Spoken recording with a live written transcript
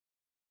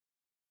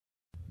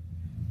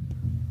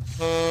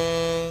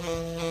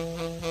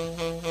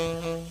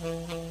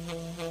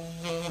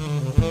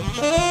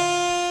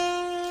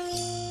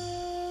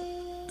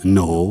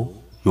ነው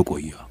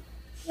መቆያ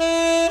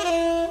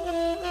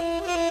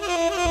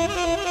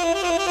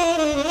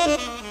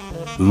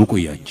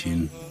በመቆያችን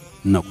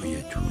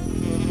እናቆያችሁ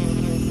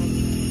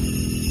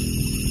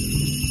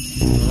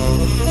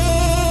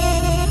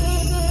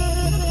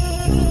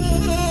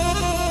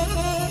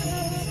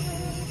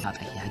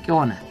ታጠያቂ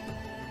ሆነ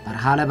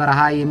በረሃ ለበረሃ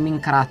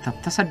የሚንከራተት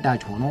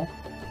ተሰዳጅ ሆኖ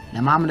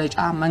ለማምለጫ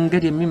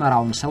መንገድ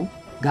የሚመራውን ሰው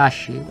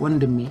ጋሼ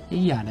ወንድሜ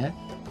እያለ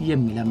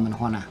የሚለምን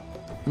ሆነ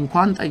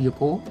እንኳን ጠይቆ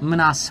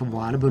ምን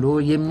አስቧል ብሎ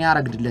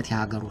የሚያረግድለት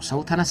ያገሩ ሰው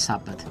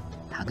ተነሳበት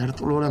ሀገር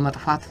ጥሎ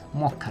ለመጥፋት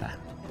ሞከረ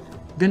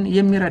ግን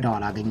የሚረዳው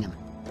አላገኘም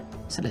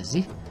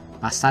ስለዚህ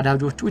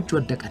በአሳዳጆቹ እጅ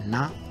ወደቀና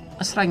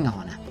እስረኛ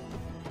ሆነ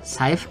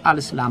ሳይፍ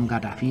አልእስላም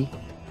ጋዳፊ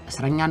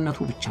እስረኛነቱ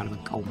ብቻ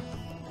አልበቃውም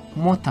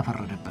ሞት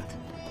ተፈረደበት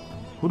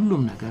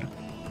ሁሉም ነገር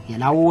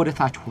የላው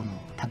ወደታች ሆኖ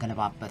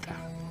ተገለባበጠ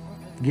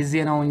ጊዜ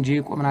ነው እንጂ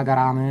ቁም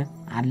ነገራም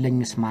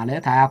አለኝስ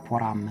ማለት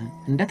አያኮራም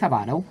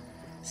እንደተባለው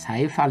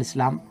ሳይፍ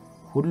አልእስላም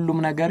ሁሉም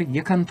ነገር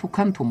የከንቱ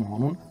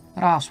መሆኑን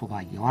ራሱ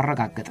ባየው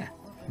አረጋገጠ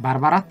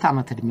በ44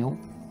 ዓመት እድሜው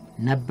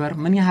ነበር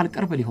ምን ያህል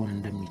ቅርብ ሊሆን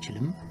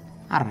እንደሚችልም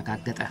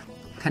አረጋገጠ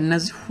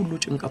ከነዚህ ሁሉ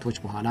ጭንቀቶች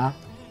በኋላ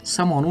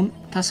ሰሞኑን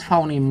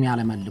ተስፋውን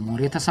የሚያለመልም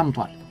ወሬ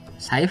ተሰምቷል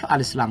ሳይፍ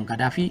አልእስላም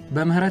ጋዳፊ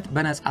በምህረት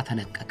በነጻ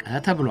ተለቀቀ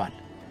ተብሏል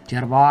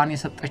ጀርባዋን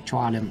የሰጠችው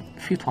ዓለም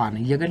ፊቷን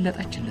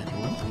እየገለጠችለት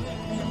ይሆን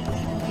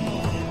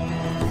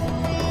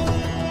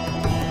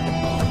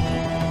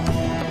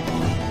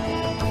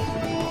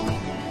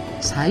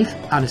ሳይፍ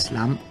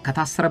አልእስላም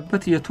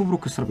ከታሰረበት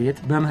የቱብሩክ እስር ቤት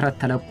በምህረት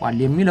ተለቋል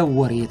የሚለው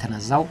ወሬ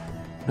የተነዛው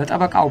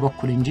በጠበቃው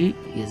በኩል እንጂ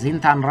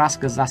የዚንታን ራስ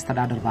ገዛ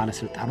አስተዳደር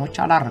ባለስልጣኖች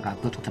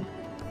አላረጋገጡትም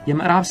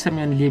የምዕራብ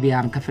ሰሜን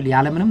ሊቢያን ክፍል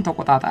ያለምንም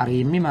ተቆጣጣሪ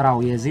የሚመራው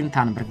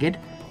የዚንታን ብርጌድ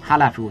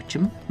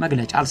ኃላፊዎችም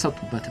መግለጫ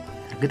አልሰጡበትም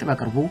እርግጥ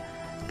በቅርቡ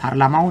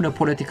ፓርላማው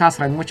ለፖለቲካ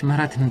እስረኞች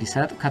ምህረት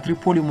እንዲሰጥ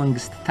ከትሪፖሊ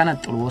መንግስት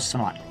ተነጥሎ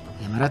ወስኗል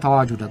የምህረት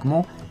አዋጁ ደግሞ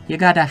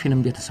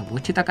የጋዳፊንም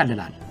ቤተሰቦች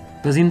ይጠቀልላል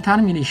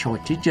በዚንታን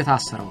ሚሊሻዎች እጅ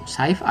የታሰረው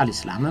ሳይፍ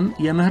አልእስላምም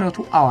የምህረቱ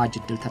አዋጅ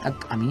ድል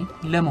ተጠቃሚ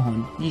ለመሆን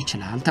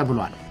ይችላል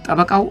ተብሏል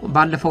ጠበቃው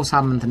ባለፈው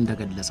ሳምንት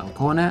እንደገለጸው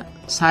ከሆነ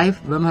ሳይፍ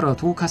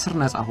በምህረቱ ከስር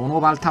ነፃ ሆኖ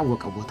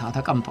ባልታወቀ ቦታ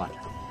ተቀምጧል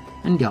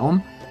እንዲያውም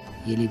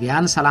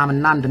የሊቢያን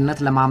ሰላምና አንድነት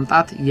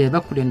ለማምጣት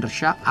የበኩሌን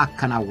ድርሻ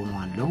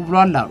አከናውነዋለሁ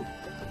ብሏል አሉ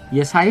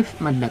የሳይፍ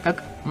መለቀቅ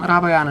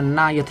ምዕራባውያንና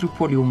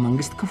የትሪፖሊው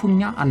መንግስት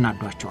ክፉኛ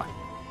አናዷቸዋል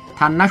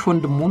ታናሽ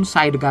ወንድሙን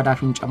ሳይድ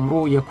ጋዳፊን ጨምሮ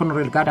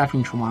የኮሎኔል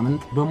ጋዳፊን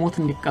ሹማምንት በሞት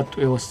እንዲቀጡ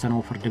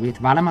የወሰነው ፍርድ ቤት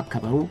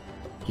ባለመከበሩ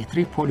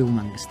የትሪፖሊው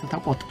መንግስት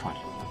ተቆጥቷል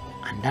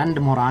አንዳንድ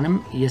ሞራንም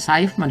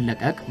የሳይፍ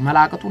መለቀቅ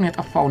መላቀጡን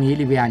የጠፋውን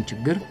የሊቢያን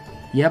ችግር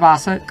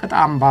የባሰ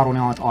ቅጣም ባሮን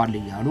ያወጣዋል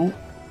እያሉ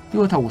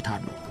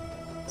ይወተውታሉ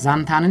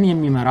ዛንታንን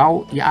የሚመራው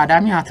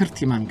የአዳሚ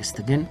አትርቲ መንግስት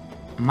ግን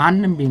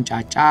ማንንም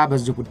ቢንጫጫ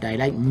በዚህ ጉዳይ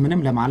ላይ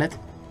ምንም ለማለት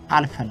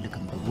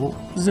አልፈልግም ብሎ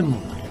ዝም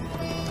ብሏል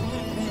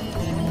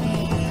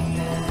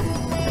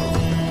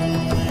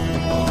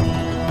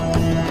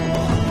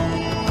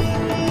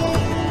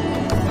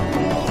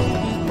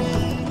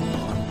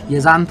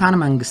የዛንታን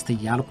መንግስት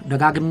ይያልኩ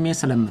ደጋግሜ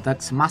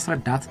ስለምጠቅስ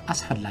ማስረዳት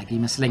አስፈላጊ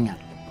ይመስለኛል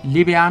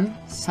ሊቢያን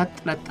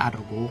ሰጥለጥ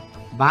አድርጎ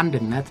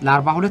ባንድነት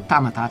ለ42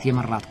 ዓመታት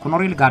የመራት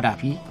ኮሎኔል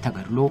ጋዳፊ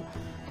ተገድሎ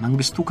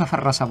መንግስቱ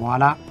ከፈረሰ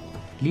በኋላ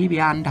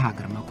ሊቢያ እንደ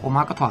ሀገር መቆም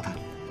አቅቷታል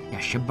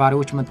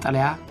ያሽባሪዎች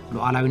መጠለያ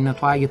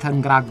ሉዓላዊነቷ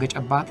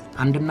የተንገራገጨባት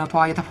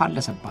አንድነቷ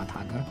የተፋለሰባት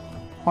ሀገር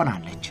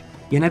ሆናለች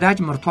የነዳጅ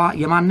ምርቷ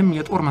የማንንም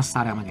የጦር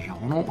መሳሪያ መግዣ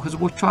ሆኖ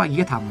ህዝቦቿ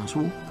እየታመሱ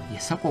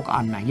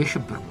የሰቆቃና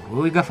የሽብር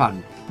ኑሮ ይገፋሉ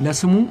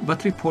ለስሙ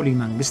በትሪፖሊ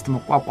መንግስት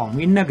መቋቋሙ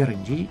ይነገር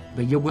እንጂ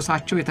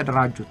በየጎሳቸው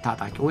የተደራጁት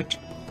ታጣቂዎች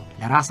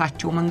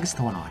ለራሳቸው መንግስት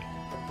ሆነዋል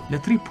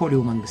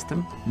ለትሪፖሊው መንግስትም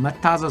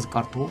መታዘዝ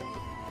ቀርቶ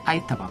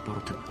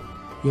አይተባበሩትም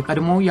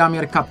የቀድሞው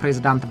የአሜሪካ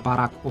ፕሬዝዳንት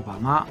ባራክ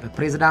ኦባማ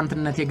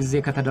በፕሬዝዳንትነት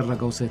የጊዜ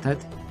ከተደረገው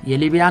ስህተት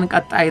የሊቢያን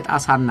ቀጣይ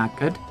ጣሳና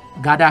ቅድ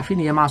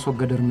ጋዳፊን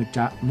የማስወገድ እርምጃ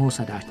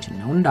መውሰዳችን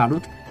ነው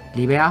እንዳሉት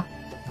ሊቢያ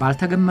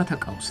ባልተገመተ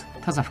ቀውስ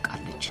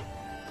ተዘፍቃለች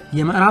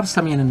የምዕራብ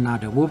ሰሜንና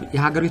ደቡብ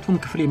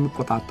የሀገሪቱን ክፍል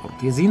የሚቆጣጠሩት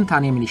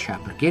የዚንታን ሚሊሻ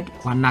ብርጌድ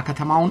ዋና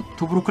ከተማውን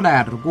ቱብሩክ ላይ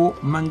አድርጎ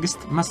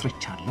መንግስት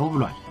መስርቻለሁ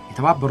ብሏል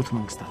የተባበሩት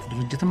መንግስታት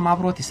ድርጅትም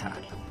አብሮት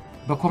ይሰራል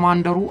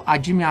በኮማንደሩ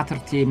አጂሚ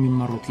አትርቲ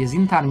የሚመሩት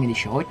የዚንታን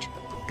ሚሊሻዎች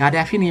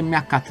ጋዳፊን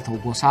የሚያካትተው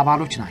ጎሳ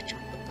አባሎች ናቸው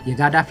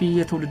የጋዳፊ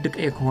የትውልድ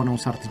ቀዬ ከሆነው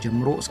ሰርት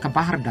ጀምሮ እስከ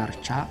ባህር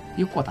ዳርቻ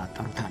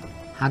ይቆጣጠሩታል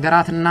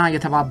ሀገራትና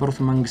የተባበሩት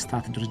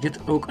መንግስታት ድርጅት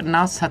ዕውቅና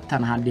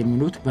ሰጥተናል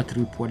የሚሉት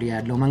በትሪፖሊ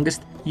ያለው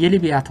መንግስት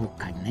የሊቢያ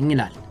ተወካይ ነኝ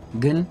ይላል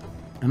ግን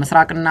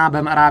በመስራቅና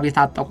በምዕራብ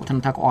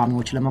የታጠቁትን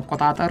ተቃዋሚዎች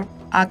ለመቆጣጠር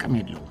አቅም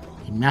የለው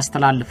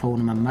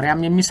የሚያስተላልፈውን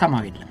መመሪያም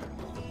የሚሰማው የለም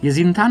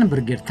የዚንታን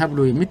ብርጌድ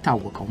ተብሎ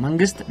የሚታወቀው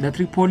መንግስት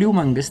ለትሪፖሊው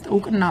መንግስት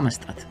ዕውቅና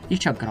መስጠት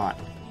ይቸግራዋል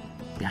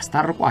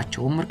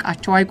ቢያስታርቋቸው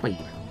ምርቃቸው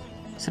አይቆይም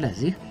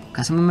ስለዚህ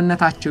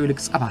ከስምምነታቸው ይልቅ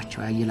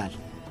ጸባቸው ያይላል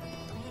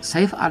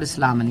ሳይፍ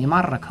አልእስላምን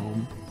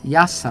የማረከውም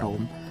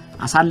ያሰረውም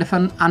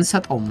አሳልፈን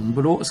አንሰጠውም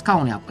ብሎ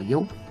እስካሁን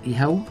ያቆየው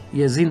ይሄው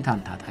የዚንታን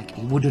ታጣቂ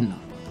ቡድን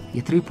ነው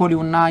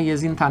የትሪፖሊውና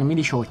የዚንታን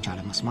ሚሊሻዎች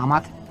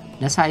አለመስማማት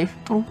ለሳይፍ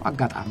ጥሩ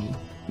አጋጣሚ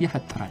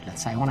የፈጠረለት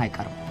ሳይሆን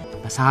አይቀርም።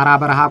 በሰሃራ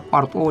በረሃ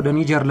አቋርጦ ወደ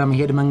ኒጀር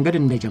ለመሄድ መንገድ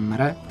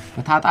እንደጀመረ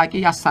በታጣቂ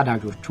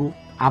አሳዳጆቹ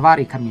አባሪ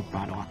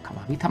ከሚባለው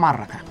አካባቢ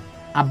ተማረከ።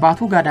 አባቱ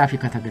ጋዳፊ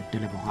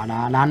ከተገደለ በኋላ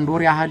ለአንድ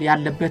ወር ያህል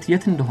ያለበት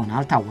የት እንደሆነ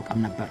አልታወቀም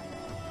ነበር።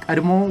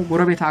 ቀድሞ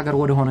ጎረቤት ሀገር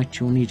ወደ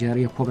ሆነችው ኒጀር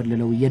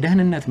የኮበለለው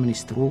የደህንነት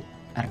ሚኒስትሩ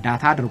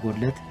እርዳታ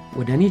አድርጎለት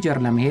ወደ ኒጀር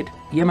ለመሄድ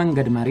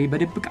የመንገድ መሪ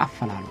በድብቅ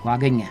አፈላልጎ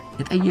አገኘ።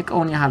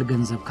 የጠየቀውን ያህል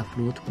ገንዘብ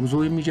ከፍሎት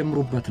ጉዞ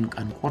የሚጀምሩበትን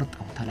ቀን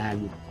ቆርጠው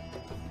ተለያዩ።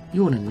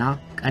 ይሁንና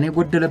ቀን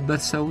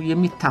የጎደለበት ሰው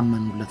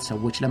የሚታመኑለት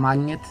ሰዎች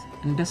ለማግኘት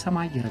እንደ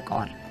ሰማይ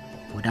ይርቀዋል።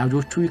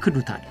 ወዳጆቹ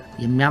ይክዱታል፣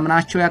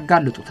 የሚያምናቸው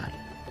ያጋልጡታል።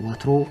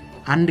 ወትሮ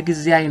አንድ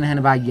ጊዜ አይነህን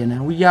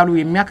ባየነው እያሉ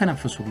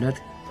የሚያከነፍሱለት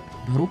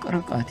በሩቅ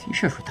ርቀት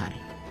ይሸሹታል።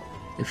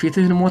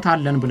 ፊትህን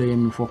ሞታለን ብለው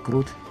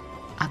የሚፎክሩት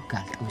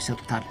አጋልጠው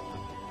ይሰጡታል።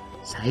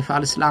 ሳይፍ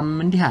አልእስላም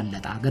እንዲህ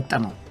ያለጣ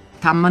ገጠመው።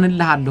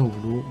 ታመንልሃለሁ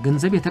ብሎ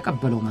ገንዘብ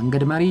የተቀበለው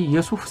መንገድ መሪ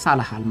የሱፍ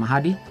ሳላህ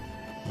አልማሃዲ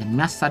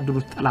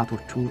ለሚያሳድሩት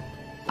ጠላቶቹ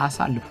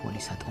አሳልፎ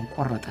ሊሰጠው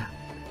ቆረጠ።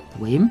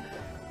 ወይም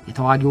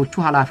የተዋጊዎቹ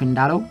ኃላፊ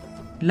እንዳለው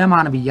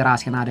ለማን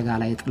በየራሴን አደጋ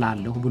ላይ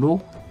ጥላለሁ ብሎ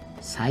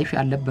ሳይፍ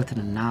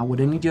ያለበትንና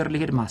ወደ ኒጀር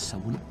ሊሄድ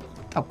ማሰቡን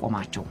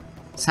ጠቆማቸው።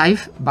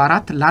 ሳይፍ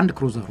በአራት ላንድ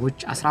ክሩዘሮች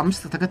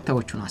 15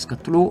 ተከታዮቹን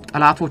አስከትሎ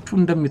ጠላቶቹ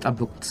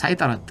እንደሚጠብቁት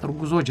ሳይጠረጥር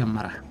ጉዞ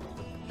ጀመረ።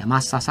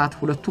 ለማሳሳት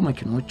ሁለቱ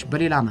መኪኖች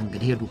በሌላ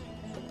መንገድ ሄዱ።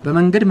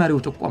 በመንገድ መሪው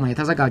ጥቆማ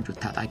የተዘጋጁት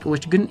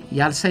ታጣቂዎች ግን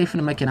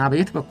ያልሳይፍን መኪና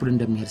በየት በኩል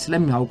እንደሚሄድ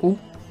ስለሚያውቁ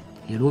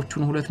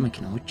ሌሎቹን ሁለት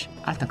መኪናዎች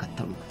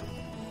አልተከተሉም።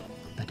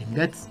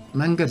 በድንገት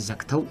መንገድ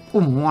ዘግተው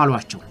ቆሙ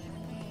አሏቸው።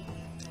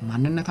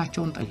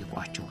 ማንነታቸውን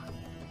ጠይቋቸው።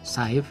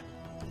 ሳይፍ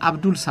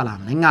አብዱል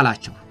ሰላም ነኝ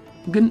አላቸው።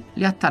 ግን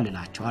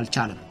ሊያታልላቸው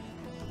አልቻለም።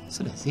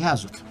 ስለዚህ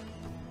ያዙት።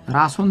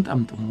 ራሱን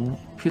ጠምጥሞ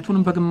ፊቱን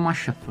በግማሽ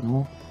ሸፍኖ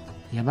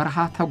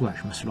የበረሃ ተጓዥ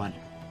መስሏል።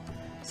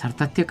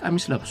 ሰርተቴ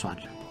ቀሚስ ለብሷል።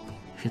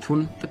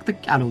 ፊቱን ጥቅጥቅ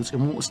ያለው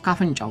ጺሙ እስከ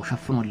አፍንጫው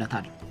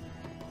ሸፍኖለታል።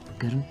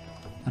 ግን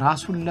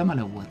ራሱን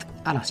ለመለወጥ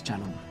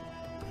አላስቻለውም።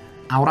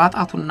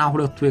 አውራጣቱና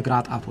ሁለቱ የግራ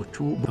ጣቶቹ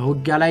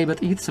በውጊያ ላይ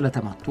በጥይት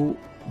ስለተመቱ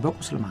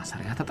በቁስል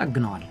ማሰሪያ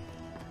ተጠግነዋል።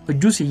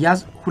 እጁ ሲያዝ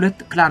ሁለት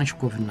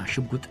ክላንሽኮቭና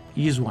ሽጉጥ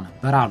ይዞ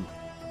ነበር አሉ።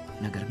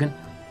 ነገር ግን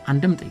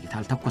አንድም ጥይት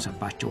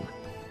አልተኮሰባቸውም።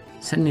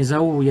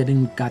 ስንይዘው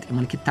የድንጋጤ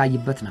መልክ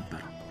ይታይበት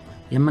ነበር።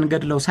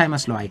 የምንገድለው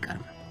ሳይመስለው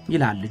አይቀርም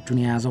ይላል እጁን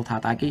የያዘው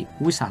ታጣቂ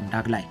ዊሳም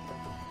ዳግላይ።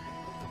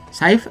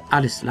 ሳይፍ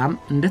አልእስላም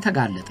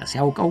እንደተጋለጠ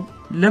ሲያውቀው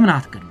ለምን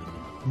አትገሉኝ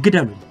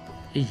ግደሉኝ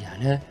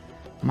እያለ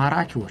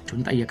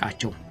ማራኪዎቹን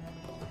ጠየቃቸው።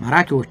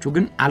 ማራኪዎቹ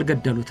ግን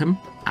አልገደሉትም፣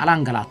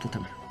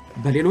 አላንገላቱትም።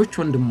 በሌሎች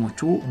ወንድሞቹ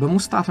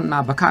በሙስጣፍና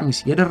በካሚስ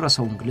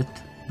የደረሰው እንግልት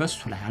በሱ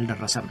ላይ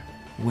አልደረሰም።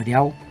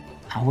 ወዲያው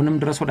አሁንም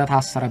ድረስ ወደ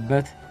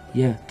ታሰረበት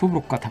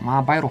የቱብሩክ ከተማ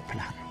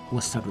ባይሮፕላን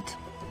ወሰዱት።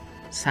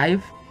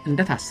 ሳይፍ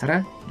እንደታሰረ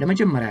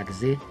ለመጀመሪያ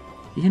ጊዜ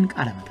ይህን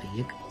ቃለ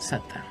መጠይቅ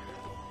ሰጠ።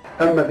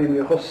 أما فيما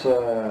يخص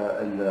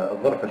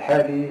الظرف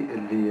الحالي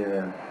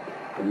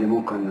اللي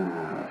ممكن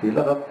في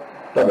لغط،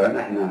 طبعا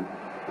احنا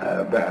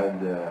بعد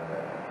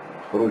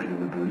خروجنا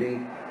من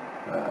بوليس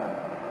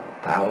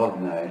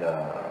تعرضنا الى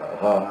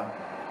غارة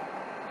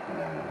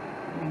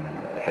من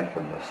الحلف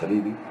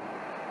الصليبي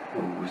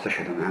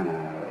واستشهدوا معنا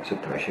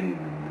 26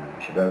 من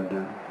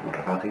شبابنا من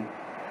رفاقي،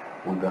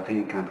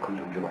 والباقيين كانت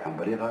كلهم جروحهم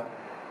بليغة.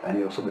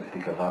 أنا أصبت في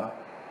تلك الغارة.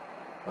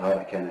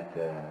 غارة كانت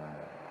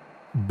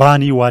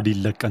ባኒ ዋዲ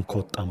ለቀን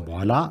ከወጣን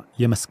በኋላ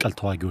የመስቀል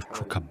ተዋጊዎቹ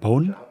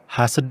ከበውን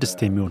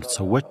 26 የሚሆኑ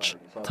ሰዎች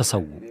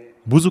ተሰው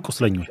ብዙ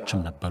ቁስለኞችም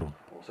ነበሩ።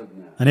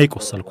 እኔ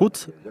ቆሰልኩት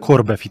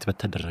ኮር በፊት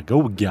በተደረገው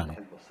ውጊያ ነው።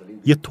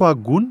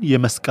 የተዋጉን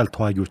የመስቀል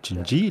ተዋጊዎች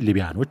እንጂ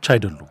ሊቢያኖች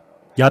አይደሉም።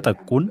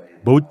 ያጠቁን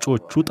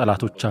በውጮቹ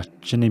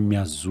ጠላቶቻችን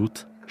የሚያዙት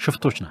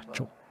ሽፍቶች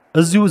ናቸው።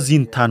 እዚሁ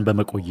ዚንታን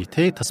በመቆየቴ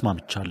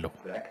ተስማምቻለሁ።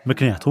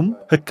 ምክንያቱም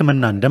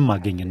ሕክምና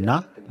እንደማገኝና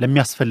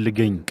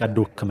ለሚያስፈልገኝ ቀዶ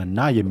ሕክምና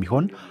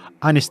የሚሆን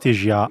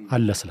አኔስቴዥያ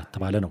አለ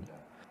ስለተባለ ነው።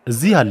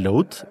 እዚህ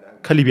ያለውት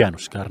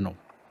ከሊቢያኖች ጋር ነው፣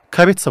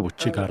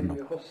 ከቤተሰቦቼ ጋር ነው።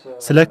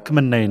 ስለ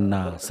ሕክምናዬና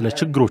ስለ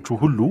ችግሮቹ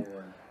ሁሉ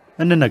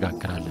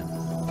እንነጋገራለን።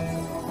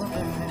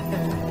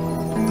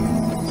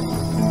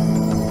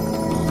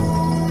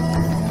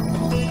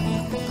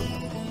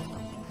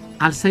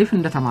 አልሰይፍ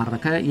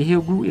እንደተማረከ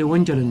የሄጉ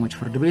የወንጀለኞች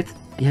ፍርድ ቤት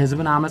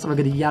የህዝብን አመጽ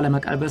በግድያ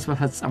ለመቀልበስ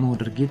በፈጸመው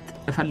ድርጊት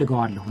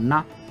እፈልገዋለሁና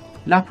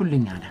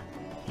ላኩልኝ አለ።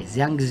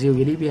 የዚያን ጊዜው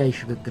የሊቢያ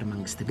የሽግግር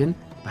መንግስት ግን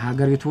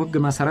በሀገሪቱ ህግ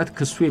መሰረት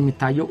ክሱ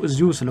የሚታየው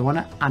እዚሁ ስለሆነ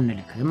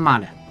አንልክም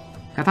አለ።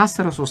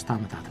 ከታሰረ 3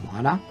 ዓመታት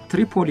በኋላ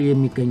ትሪፖሊ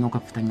የሚገኘው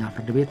ከፍተኛ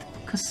ፍርድ ቤት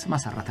ክስ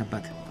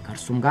መሰረተበት።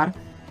 ከእርሱም ጋር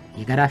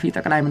የጋዳፊ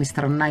ጠቅላይ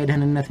ሚኒስትርና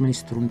የደህንነት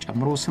ሚኒስትሩን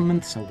ጨምሮ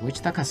 8 ሰዎች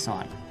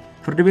ተከሰዋል።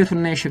 ፍርድ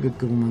ቤቱና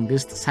የሽግግሩ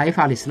መንግስት ሳይፍ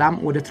አልእስላም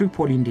ወደ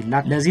ትሪፖሊ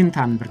እንዲላክ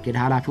ለዚንታን ብርጌድ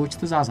ኃላፊዎች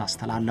ትዕዛዝ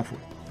አስተላለፉ።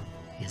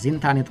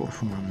 የዚንታን የጦር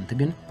ሹማምንት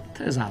ግን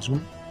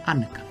ትዕዛዙን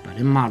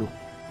አንቀበልም አሉ።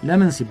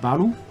 ለምን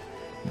ሲባሉ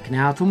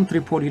ምክንያቱም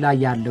ትሪፖሊ ላይ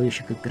ያለው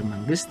የሽግግር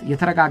መንግስት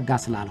የተረጋጋ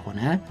ስላልሆነ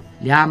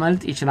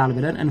ሊያመልጥ ይችላል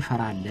ብለን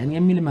እንፈራለን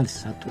የሚል መልስ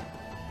ሰጡ።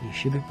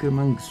 የሽግግር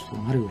መንግስቱ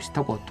መሪዎች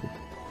ተቆጡ።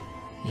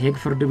 የሄግ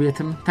ፍርድ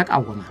ቤትም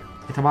ተቃወመ።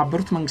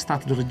 የተባበሩት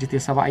መንግስታት ድርጅት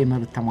የሰብአዊ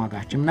መብት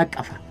ተሟጋችም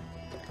ነቀፈ።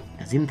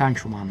 ለዚንታን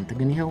ሹማምንት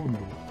ግን ይሄው ሁሉ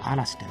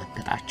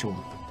አላስደነገጣቸውም።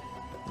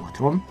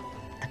 ወትሮም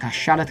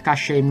ተካሻ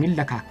ለተካሻ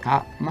የሚለካካ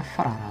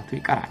መፈራራቱ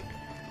ይቀራል።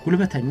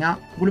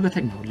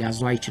 ጉልበተኛውን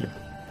ሊያዘው አይችልም።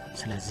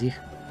 ስለዚህ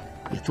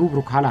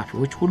የቶብሩክ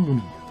ኃላፊዎች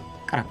ሁሉንም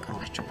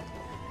ቀረቀሯቸው።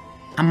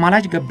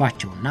 አማላጅ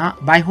ገባቸውና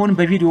ባይሆን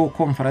በቪዲዮ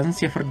ኮንፈረንስ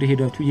የፍርድ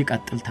ሂደቱ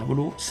ይቀጥል ተብሎ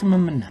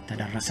ስምምነት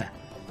ተደረሰ።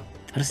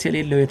 ጥርስ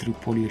የሌለው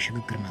የትሪፖሊ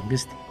የሽግግር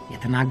መንግስት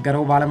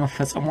የተናገረው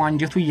ባለመፈጸሙ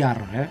አንጀቱ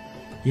ያረረ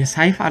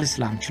የሳይፍ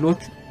አልስላም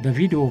ችሎት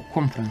በቪዲዮ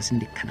ኮንፈረንስ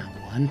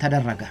እንዲከናወን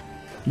ተደረገ።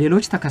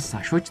 ሌሎች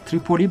ተከሳሾች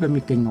ትሪፖሊ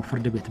በሚገኘው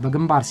ፍርድ ቤት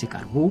በግንባር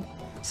ሲቀርቡ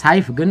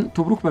ሳይፍ ግን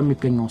ቶብሩክ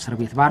በሚገኘው እስር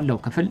ቤት ባለው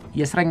ክፍል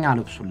የእስረኛ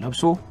ልብሱን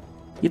ለብሶ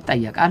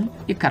ይጠየቃል፣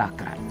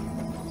 ይከራከራል።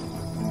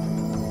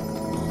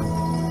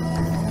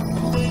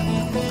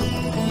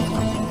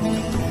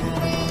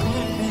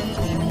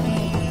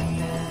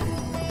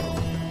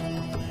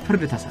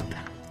 ፍርድ ተሰጠ።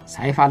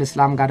 ሳይፍ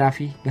አልስላም ጋዳፊ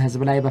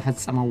በህዝብ ላይ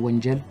በፈጸመው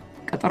ወንጀል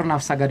ቅጥር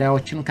ነፍሰ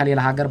ገዳዮችን ከሌላ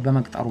ሀገር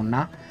በመቅጠሩና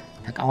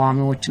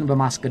ተቃዋሚዎችን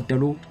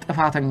በማስገደሉ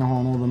ጥፋተኛ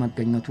ሆኖ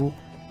በመገኘቱ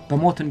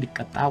በሞት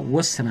እንዲቀጣ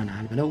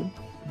ወስነናል ብለው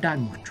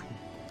ዳኞቹ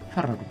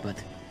ፈረዱበት።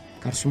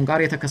 ከእርሱም ጋር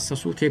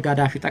የተከሰሱት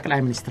የጋዳፊ ጠቅላይ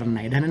ሚኒስትርና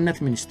የደህንነት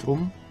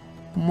ሚኒስትሩም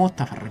ሞት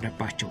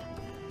ተፈረደባቸው።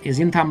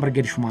 የዚንታን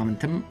ብርጌድ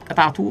ሹማምንትም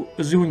ቅጣቱ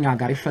እዚሁኛ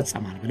ጋር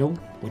ይፈጸማል ብለው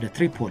ወደ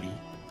ትሪፖሊ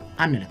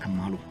አንልከም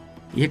አሉ።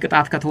 ይህ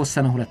ቅጣት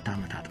ከተወሰነ 2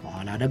 ዓመታት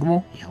በኋላ ደግሞ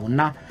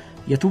ይኸውና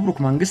የቶብሩክ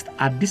መንግስት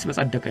አዲስ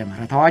በጸደቀ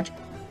የምህረት አዋጅ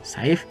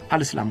ሳይፍ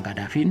አልስላም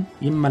ጋዳፊን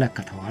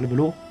ይመለከተዋል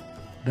ብሎ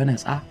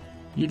በነፃ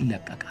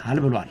ይለቀቃል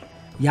ብሏል።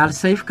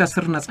 ያልሳይፍ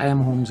ከስር ነፃ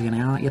የመሆኑ ዜና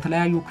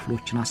የተለያዩ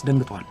ክፍሎችን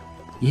አስደንግጧል።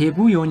 የሄጉ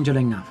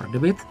የወንጀለኛ ፍርድ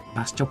ቤት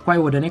በአስቸኳይ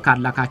ወደኔ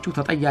ካላካችሁ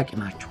ተጠያቂ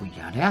ናችሁ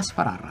እያለ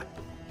ያስፈራራል።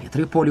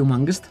 የትሪፖሊው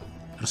መንግስት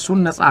እርሱን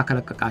ነፃ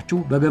ከለቀቃችሁ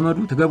በገመዱ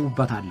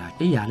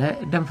ትገቡበታላችሁ እያለ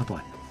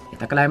ደንፍቷል።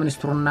 የጠቅላይ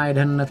ሚኒስትሩና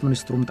የደህንነት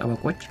ሚኒስትሩም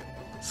ጠበቆች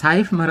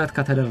ሳይፍ ምህረት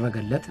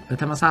ከተደረገለት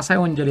በተመሳሳይ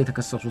ወንጀል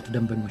የተከሰሱት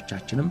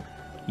ደንበኞቻችንም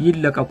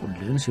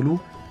ይለቀቁልን ሲሉ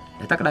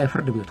ለጠቅላይ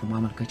ፍርድ ቤቱ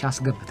ማመልከቻ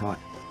አስገብተዋል።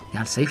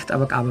 ያልሳይፍ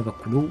ጠበቃ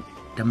በበኩሉ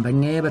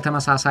ደንበኛዬ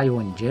በተመሳሳይ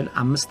ወንጀል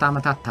 5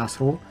 ዓመታት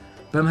ታስሮ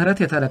በምህረት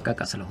የተለቀቀ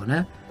ስለሆነ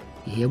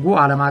የሄጉ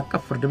ዓለም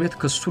አቀፍ ፍርድ ቤት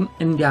ክሱን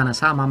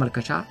እንዲያነሳ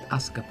ማመልከቻ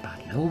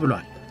አስገባለሁ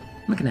ብሏል።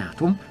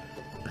 ምክንያቱም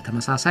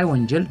በተመሳሳይ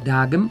ወንጀል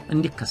ዳግም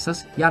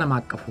እንዲከሰስ የዓለም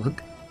አቀፉ ሕግ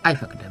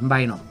አይፈቅድም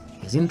ባይ ነው።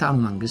 የዚንታኑ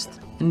መንግስት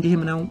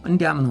እንዲህም ነው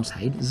እንዲያም ነው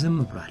ሳይል ዝም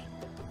ብሏል።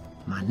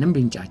 ማንም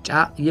ቢንጫጫ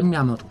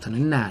የሚያመጡትን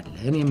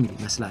እናያለን የሚል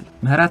ይመስላል።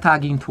 ምህረት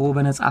አግኝቶ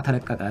በነፃ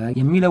ተለቀቀ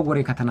የሚለው ወሬ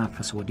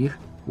ከተናፈሰ ወዲህ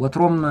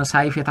ወትሮም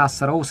ሳይፍ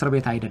የታሰረው እስር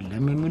ቤት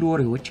አይደለም የሚሉ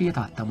ወሬዎች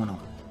እየታተሙ ነው።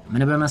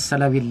 ምን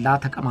በመሰለ ቪላ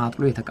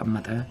ተቀማጥሎ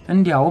የተቀመጠ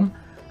እንዲያውም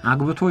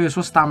አግብቶ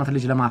የ3 ዓመት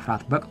ልጅ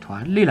ለማፍራት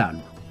በቅቷል ይላሉ።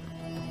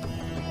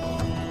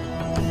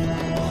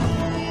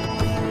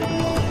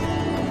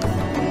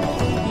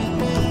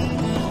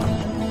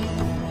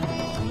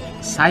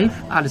 ሳይፍ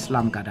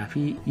አልስላም ጋዳፊ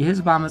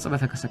የህዝብ አመጽ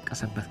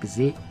በተከሰከሰበት ጊዜ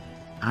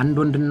አንድ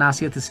ወንድና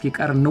ሴት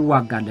እስኪቀር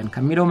እንዋጋለን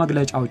ከሚለው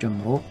መግለጫው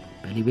ጀምሮ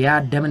በሊቢያ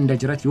ደም እንደ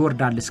ጅረት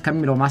ይወርዳል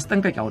እስከሚለው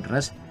ማስጠንቀቂያው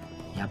ድረስ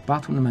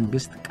የአባቱን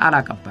መንግስት ቃል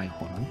አቀባይ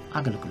ሆኖ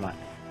አገልግሏል።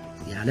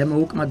 የዓለም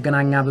ዕውቅ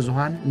መገናኛ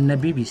ብዙሃን እነ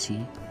ቢቢሲ፣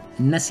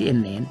 እነ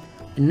ሲኤንኤን፣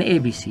 እነ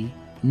ኤቢሲ፣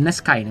 እነ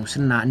ስካይ ኒውስ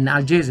እና እነ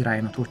አልጀዚራ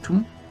አይነቶቹም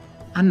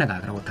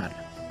አነጋግረውታል።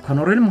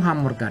 ኮሎኔል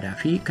ሙአmmar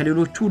ጋዳፊ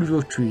ከሌሎቹ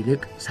ልጆቹ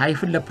ይልቅ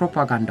ሳይፍን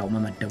ለፕሮፓጋንዳው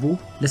መመደቡ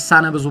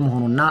ልሳነ ብዙ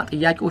መሆኑና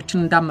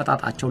ጥያቄዎችን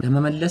እንዳመጣጣቸው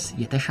ለመመለስ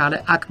የተሻለ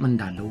አቅም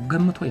እንዳለው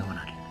ገምቶ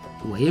ይሆናል።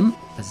 ወይም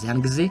በዚያን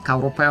ጊዜ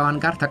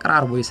ከአውሮፓውያን ጋር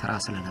ተቀራርቦ ይሰራ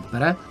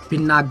ስለነበረ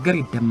ቢናገር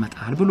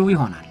ይደመጣል ብሎ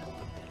ይሆናል።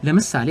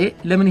 ለምሳሌ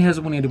ለምን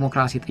የህዝቡን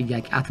የዲሞክራሲ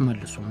ጥያቄ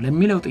አትመልሱም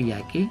ለሚለው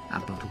ጥያቄ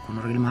አባቱ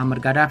ኮሎኔል ሙአmmar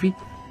ጋዳፊ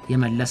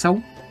የመለሰው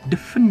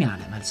ድፍን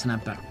ያለ መልስ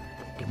ነበር።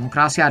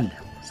 ዲሞክራሲ አለ፣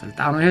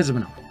 ስልጣኑ የህዝብ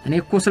ነው። እኔ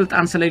እኮ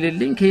ስልጣን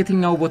ስለሌለኝ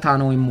ከየትኛው ቦታ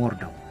ነው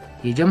የምወርደው?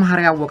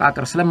 የጀምሃሪያ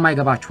አወቃቀር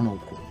ስለማይገባችሁ ነው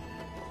እኮ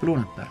ብሎ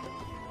ነበር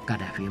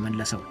ጋዳፊ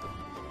የመለሰው።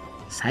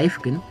 ሳይፍ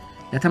ግን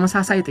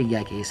ለተመሳሳይ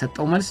ጥያቄ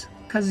የሰጠው መልስ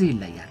ከዚህ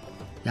ይለያል።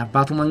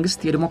 የአባቱ መንግስት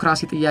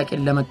የዲሞክራሲ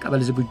ጥያቄን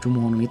ለመቀበል ዝግጁ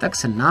መሆኑን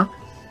ይጠቅስና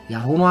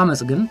ያሁኑ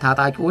አመጽ ግን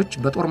ታጣቂዎች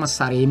በጦር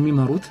መሳሪያ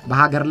የሚመሩት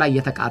በሀገር ላይ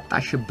የተቃጣ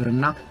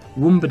ሽብርና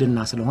ውንብድና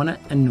ስለሆነ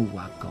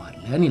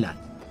እንዋጋዋለን ይላል።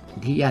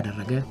 እንዲህ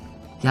ያደረገ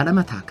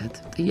ያለመታከት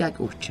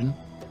ጥያቄዎችን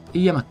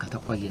እየመከተ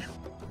ቆየ።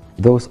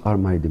 Those are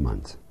my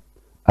demands.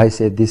 I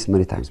said this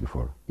many times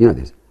before. You know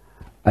this.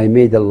 I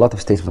made a lot of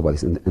statements about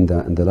this in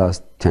the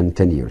last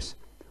 10 years.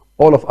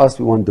 All of us,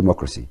 we want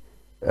democracy,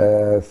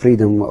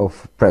 freedom of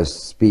press,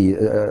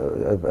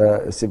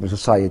 civil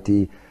society,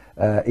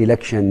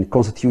 election,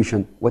 constitution,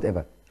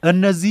 whatever.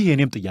 እነዚህ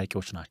የኔም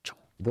ጥያቄዎች ናቸው።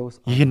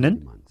 ይህንን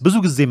ብዙ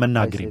ጊዜ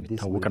መናገር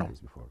የሚታወቅ ነው።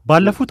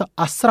 ባለፉት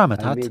 10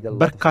 ዓመታት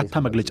በርካታ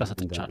መግለጫ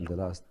ሰጥቻለሁ።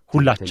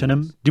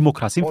 ሁላችንም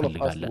ዲሞክራሲ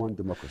እንፈልጋለን፣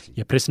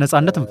 የፕሬስ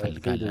ነጻነት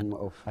እንፈልጋለን፣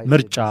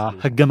 ምርጫ፣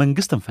 ህገ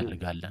መንግስት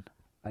እንፈልጋለን።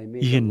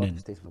 ይህንን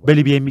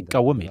በሊቢያ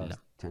የሚቃወም የለም።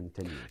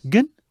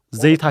 ግን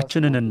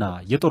ዘይታችንንና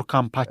የጦር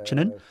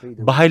ካምፓችንን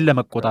በኃይል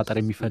ለመቆጣጠር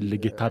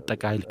የሚፈልግ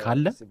የታጠቀ ኃይል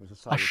ካለ፣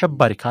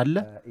 አሸባሪ ካለ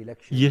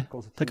ይህ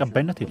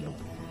ተቀባይነት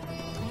የለውም።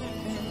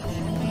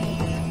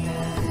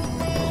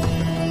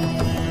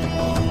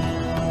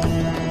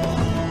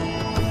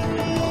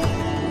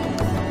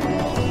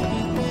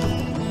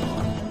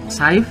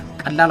 ሳይፍ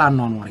ቀላል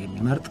አኗኗር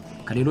የሚመርጥ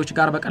ከሌሎች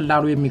ጋር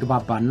በቀላሉ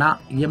የሚግባባና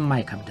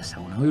የማይከብድ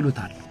ሰው ነው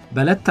ይሉታል።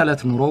 በዕለት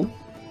ተዕለት ኑሮው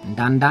እንደ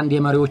አንዳንድ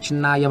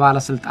የመሪዎችና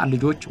የባለስልጣን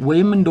ልጆች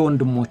ወይም እንደ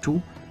ወንድሞቹ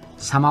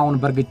ሰማውን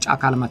በርግጫ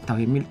ካልመታው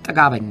የሚል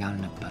ጥጋበኛ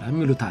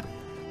አልነበረም ይሉታል።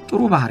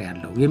 ጥሩ ባህሪ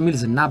ያለው የሚል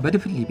ዝና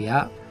በድፍን ሊቢያ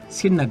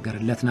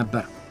ሲነገርለት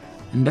ነበር።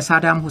 እንደ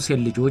ሳዳም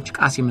ሁሴን ልጆች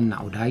ቃሲምና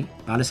ኡዳይ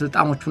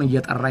ባለስልጣኖቹን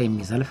እየጠራ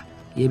የሚዘልፍ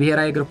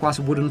የብሔራዊ እግር ኳስ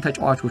ቡድን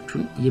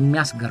ተጫዋቾቹን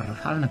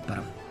የሚያስገርፍ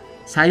አልነበረም።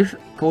 ሳይፍ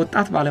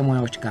ከወጣት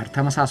ባለሙያዎች ጋር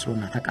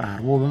ተመሳስሎና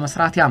ተቀራርቦ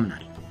በመስራት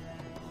ያምናል።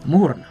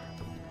 ምሁር ነው።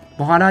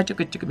 በኋላ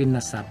ጭቅጭቅ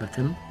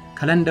ቢነሳበትም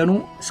ከለንደኑ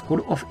ስኩል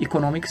ኦፍ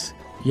ኢኮኖሚክስ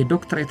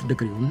የዶክትሬት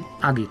ዲግሪውን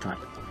አግኝቷል።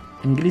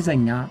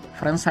 እንግሊዘኛ፣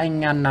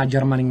 ፈረንሳይኛና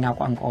ጀርመንኛ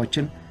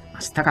ቋንቋዎችን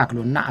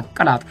አስተካክሎና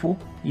አቀላጥፎ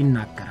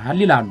ይናገራል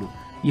ይላሉ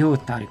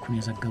የህይወት ታሪኩን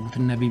የዘገቡት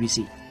እነ ቢቢሲ።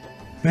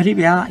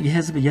 በሊቢያ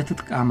የህዝብ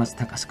የትጥቅ አመጽ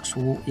ተቀስቅሶ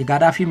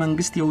የጋዳፊ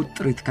መንግስት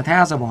የውጥሪት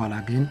ከተያዘ በኋላ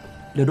ግን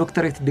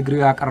ለዶክተሬት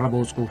ዲግሪው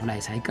ያቀረበው ጽሑፍ ላይ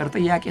ሳይቀር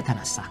ጥያቄ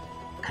ተነሳ።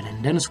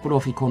 ከለንደን ስኩል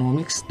ኦፍ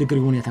ኢኮኖሚክስ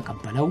ዲግሪውን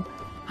የተቀበለው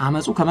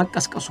አመጹ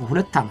ከመቀስቀሱ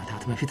 2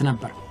 ዓመታት በፊት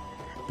ነበር።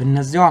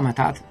 በእነዚያው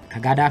ዓመታት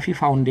ከጋዳፊ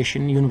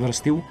ፋውንዴሽን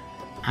ዩኒቨርሲቲው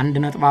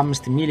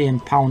 1.5 ሚሊዮን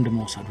ፓውንድ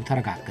መውሰዱ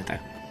ተረጋገጠ።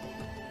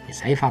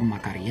 የሳይፍ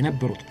አማካሪ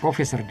የነበሩት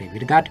ፕሮፌሰር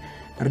ዴቪድ ጋድ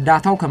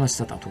እርዳታው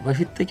ከመሰጠቱ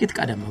በፊት ጥቂት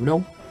ቀደም ብለው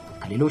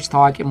ከሌሎች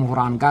ታዋቂ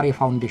ምሁራን ጋር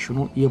የፋውንዴሽኑ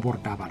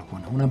የቦርድ አባል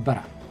ሆነው ነበር።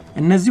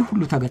 እነዚህ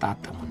ሁሉ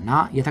ተገጣጠሙና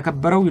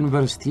የተከበረው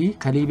ዩኒቨርሲቲ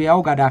ከሊቢያው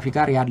ጋዳፊ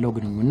ጋር ያለው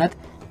ግንኙነት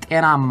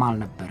ጤናማ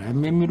አልነበረም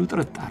የሚሉ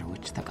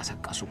ጥርጣሬዎች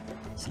ተቀሰቀሱ።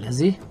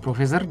 ስለዚህ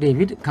ፕሮፌሰር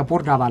ዴቪድ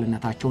ከቦርድ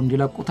አባልነታቸው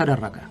እንዲለቁ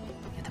ተደረገ።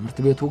 የትምህርት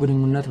ቤቱ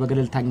ግንኙነት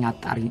በገለልተኛ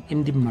አጣሪ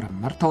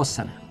እንዲመረመር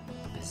ተወሰነ።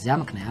 በዚያ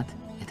ምክንያት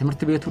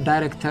የትምህርት ቤቱ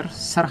ዳይሬክተር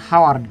ሰር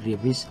ሃዋርድ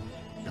ዴቪስ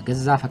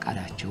በገዛ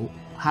ፈቃዳቸው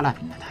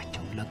ኃላፊነታቸውን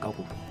ለቀቁ።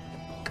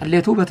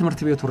 ቅሌቱ በትምህርት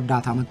ቤቱ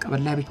እርዳታ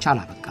መቀበል ላይ ብቻ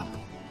አላበቃም።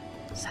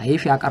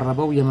 ሳይፍ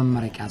ያቀረበው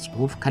የመመረቂያ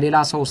ጽሑፍ ከሌላ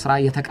ሰው ስራ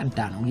የተቀዳ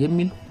ነው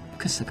የሚል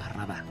ክስ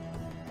ቀረበ።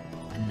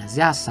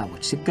 እነዚህ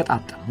ሐሳቦች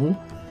ሲገጣጠሙ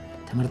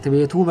ትምህርት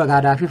ቤቱ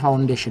በጋዳፊ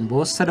ፋውንዴሽን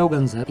በወሰደው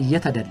ገንዘብ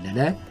እየተደለለ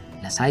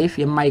ለሳይፍ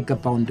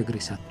የማይገባውን ዲግሪ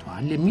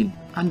ሰጥቷል የሚል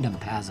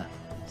አንደምታ ያዘ።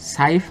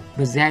 ሳይፍ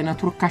በዚህ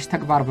አይነቱ ርካሽ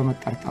ተግባር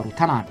በመጠርጠሩ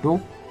ተናዶ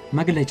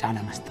መግለጫ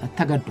ለመስጠት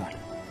ተገዷል።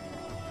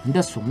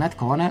 እንደሱ እምነት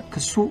ከሆነ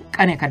ክሱ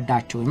ቀን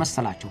የከዳቸው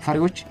የመሰላቸው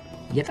ፈሪዎች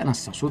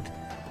የጠነሰሱት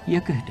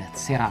የክህደት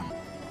ሴራ ነው።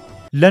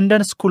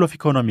 ለንደን ስኩል ኦፍ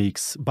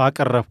ኢኮኖሚክስ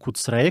ባቀረብኩት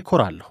ስራዬ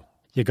ኮራለሁ።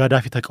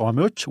 የጋዳፊ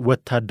ተቃዋሚዎች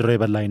ወታደራዊ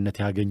በላይነት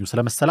ያገኙ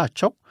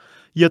ስለመሰላቸው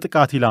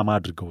የጥቃት ኢላማ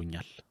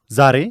አድርገውኛል።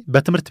 ዛሬ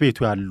በትምህርት ቤቱ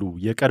ያሉ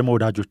የቀድሞ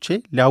ወዳጆቼ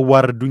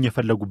ሊያዋርዱኝ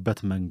የፈለጉበት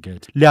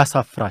መንገድ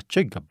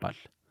ሊያሳፍራቸው ይገባል።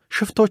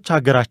 ሽፍቶች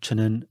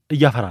ሀገራችንን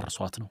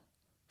እያፈራረሷት ነው።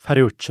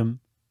 ፈሪዎችም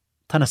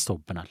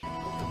ተነስተውብናል።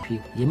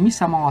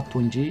 የሚሰማው አጥቶ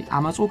እንጂ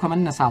አመጹ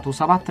ከመነሳቱ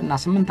 7 እና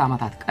 8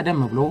 ዓመታት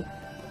ቀደም ብሎ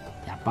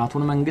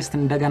የአባቱን መንግስት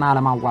እንደገና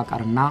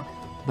ለማዋቀርና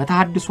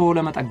በተሐድሶ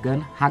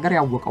ለመጠገን ሀገር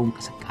ያወቀው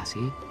እንቅስቃሴ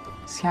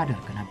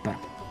ሲያደርግ ነበር።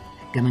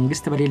 ሕገ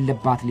መንግስት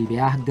በሌለባት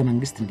ሊቢያ ሕገ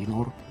መንግስት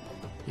እንዲኖር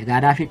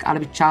የጋዳፊ ቃል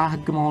ብቻ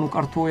ሕግ መሆኑ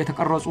ቀርቶ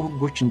የተቀረጹ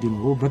ሕጎች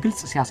እንዲኖሩ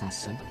በግልጽ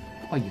ሲያሳስብ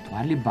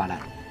ቆይቷል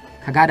ይባላል።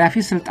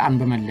 ከጋዳፊ ስልጣን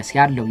በመለስ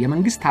ያለው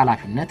የመንግስት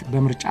ኃላፊነት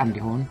በምርጫ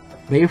እንዲሆን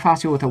በይፋ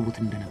ሲወተውት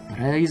እንደነበረ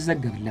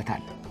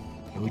ይዘገብለታል።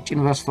 የውጭ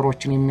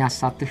ኢንቨስተሮችን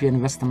የሚያሳትፍ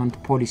የኢንቨስትመንት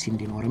ፖሊሲ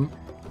እንዲኖርም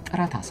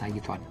ጥረት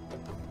አሳይቷል።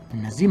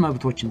 እነዚህ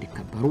መብቶች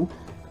እንዲከበሩ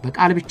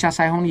በቃል ብቻ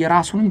ሳይሆን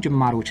የራሱንም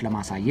ጅማሬዎች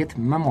ለማሳየት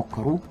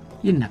መሞከሩ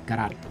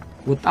ይነገራል።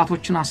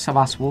 ወጣቶችን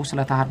አሰባስቦ ስለ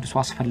ተሐድሶ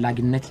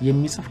አስፈላጊነት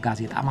የሚጽፍ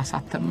ጋዜጣ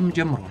ማሳተም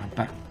ጀምሮ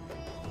ነበር።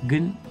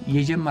 ግን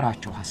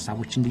የጀመራቸው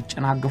ሐሳቦች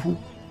እንዲጨናገፉ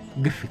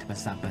ግፊት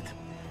በዛበት።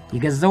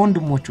 የገዛ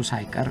ወንድሞቹ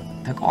ሳይቀር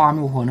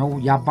ተቃዋሚው ሆነው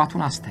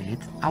የአባቱን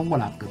አስተያየት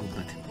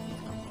አወላገዱበት።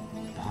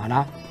 በኋላ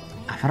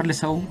አፈር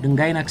ልሰው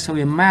ድንጋይ ነክሰው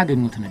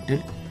የማያገኙትን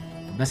እድል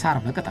በሳር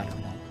በቅጠል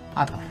ብለው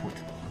አጠፉት።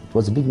 It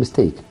was a big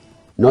mistake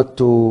not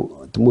to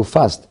move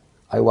fast.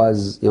 I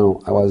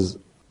was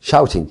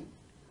shouting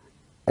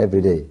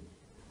every day.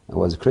 I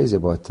was crazy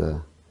about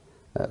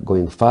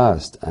going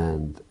fast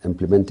and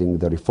implementing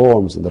the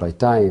reforms in the right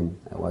time.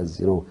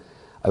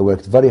 I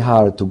worked very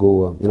hard to go,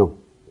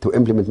 to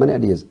implement many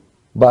ideas,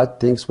 but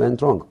things went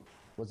wrong.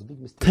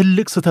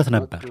 ትልቅ ስህተት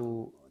ነበር።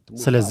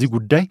 ስለዚህ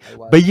ጉዳይ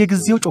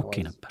በየጊዜው ጮኬ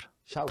ነበር።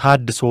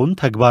 ተሐድሶውን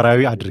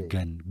ተግባራዊ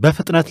አድርገን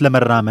በፍጥነት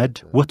ለመራመድ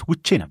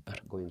ወትውቼ ነበር።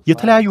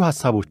 የተለያዩ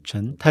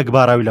ሐሳቦችን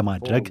ተግባራዊ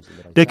ለማድረግ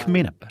ደክሜ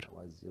ነበር።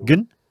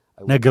 ግን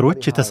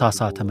ነገሮች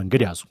የተሳሳተ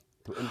መንገድ ያዙ።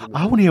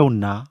 አሁን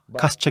ይኸውና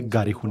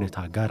ካስቸጋሪ ሁኔታ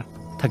ጋር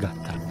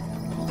ተጋተር።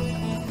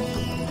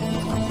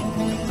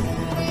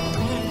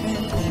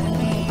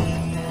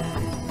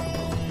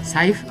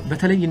 ሳይፍ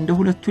በተለይ እንደ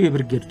ሁለቱ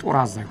የብርጌድ ጦር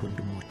አዛዥ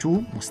ወንድሞቹ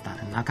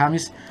ሙስታፍና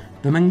ካሚስ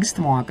በመንግስት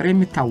መዋቅር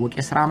የሚታወቅ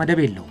የሥራ መደብ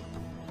የለው።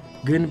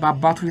 ግን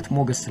በአባቱ ፊት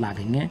ሞገስ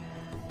ስላገኘ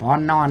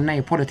በዋና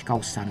የፖለቲካ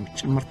ውሳኔዎች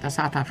ጭምር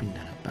ተሳታፊ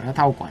እንደነበረ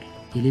ታውቋል።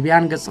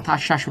 የሊቢያን ገጽታ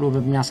አሻሽሎ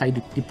በሚያሳይ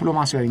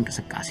ዲፕሎማሲያዊ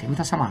እንቅስቃሴም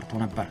ተሰማርቶ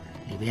ነበር።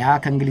 ሊቢያ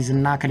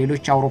ከእንግሊዝና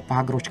ከሌሎች አውሮፓ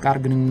ሀገሮች ጋር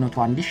ግንኙነቷ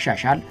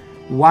እንዲሻሻል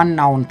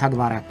ዋናውን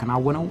ተግባር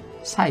ያከናወነው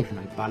ሳይፍ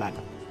ነው ይባላል።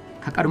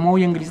 ከቀድሞው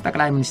የእንግሊዝ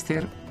ጠቅላይ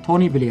ሚኒስትር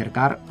ቶኒ ብሌር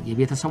ጋር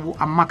የቤተሰቡ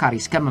አማካሪ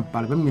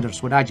እስከመባል በሚደርስ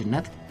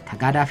ወዳጅነት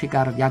ከጋዳፊ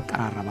ጋር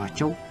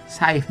ያቀራረባቸው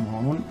ሳይፍ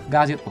መሆኑን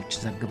ጋዜጦች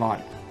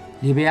ዘግበዋል።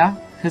 ሊቢያ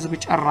ህዝብ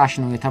ጨራሽ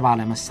ነው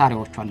የተባለ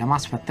መሳሪያዎቿን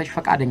ለማስፈተሽ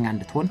ፈቃደኛ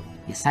እንድትሆን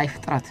የሳይፍ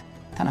ጥረት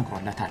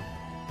ተነግሮለታል።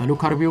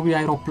 በሉከርቢው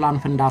የአውሮፕላን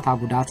ፍንዳታ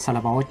ጉዳት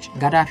ሰለባዎች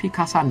ጋዳፊ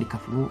ካሳ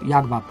እንዲከፍሉ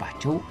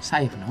ያግባባቸው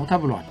ሳይፍ ነው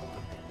ተብሏል።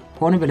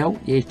 ሆን ብለው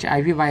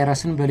የኤችአይቪ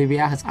ቫይረስን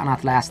በሊቢያ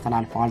ህፃናት ላይ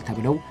አስተላልፈዋል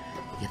ተብለው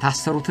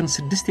የታሰሩትን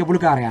 6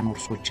 የቡልጋሪያ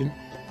ኖርሶችን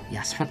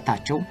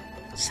ያስፈታቸው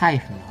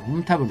ሳይፍ ነው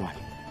ተብሏል።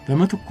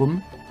 በመትኩም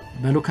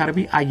በሉከርቢ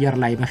አየር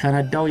ላይ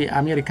በፈነዳው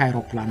የአሜሪካ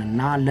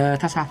አውሮፕላንና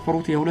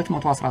ለተሳፈሩት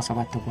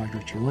የ217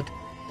 ተጓዦች ህይወት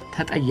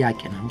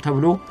ተጠያቂ ነው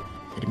ተብሎ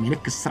እድሜ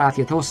ልክ እስራት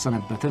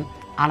የተወሰነበትን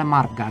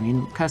አልማርጋኒን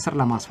ከእስር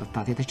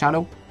ለማስፈታት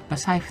የተቻለው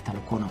በሳይፍ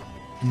ተልኮ ነው።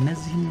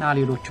 እነዚህና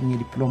ሌሎችም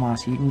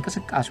የዲፕሎማሲ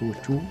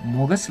እንቅስቃሴዎቹ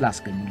ሞገስ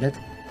ላስገኙለት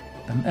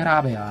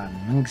በምዕራባውያን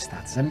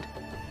መንግስታት ዘንድ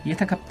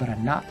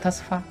የተከበረና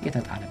ተስፋ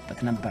የተጣለበት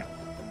ነበር።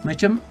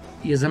 መቼም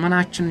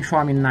የዘመናችን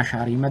ሿሚና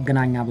ሻሪ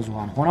መገናኛ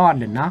ብዙሃን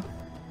ሆነዋልና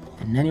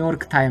እነ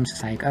ኒውዮርክ ታይምስ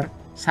ሳይቀር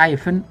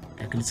ሳይፍን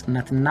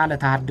ለግልጽነትና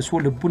ለተሐድሶ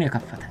ልቡን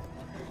የከፈተ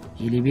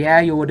የሊቢያ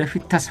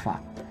የወደፊት ተስፋ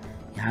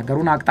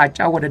የሀገሩን አቅጣጫ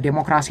ወደ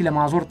ዲሞክራሲ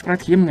ለማዞር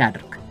ጥረት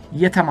የሚያደርግ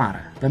የተማረ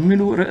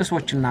በሚሉ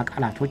ርዕሶችና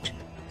ቃላቶች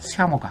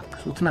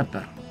ሲያሞጋግሱት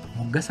ነበር።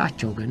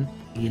 ሞገሳቸው ግን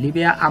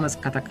የሊቢያ አመጽ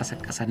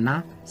ከተቀሰቀሰና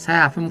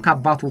ሳይፍም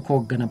ከአባቱ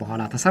ከወገነ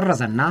በኋላ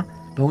ተሰረዘና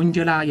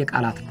በወንጀላ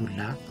የቃላት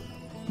ዱላ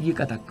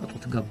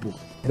ይቀጠቅጡት ገቡ።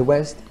 The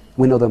West,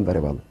 we know them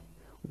very well.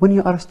 When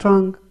you are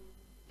strong,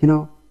 you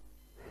know,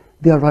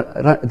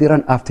 they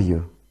run after you.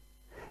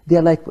 They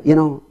are like, you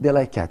know, they're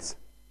like cats.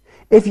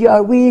 If you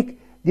are weak,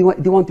 they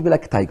want to be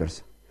like tigers.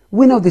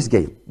 We know this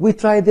game. We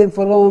tried them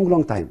for a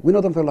long time. We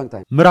know them for a long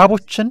time.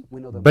 ምዕራቦችን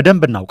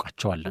በደንብ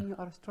እናውቃቸዋለን።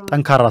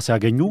 ጠንካራ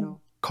ሲያገኙ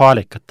ከኋላ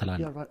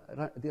ይከተላሉ።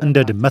 እንደ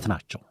ድመት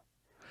ናቸው።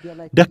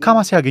 ደካማ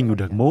ሲያገኙ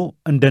ደግሞ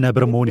እንደ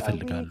ነብር መሆን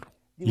ይፈልጋሉ።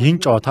 ይህን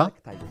ጨዋታ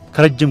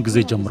ከረጅም ጊዜ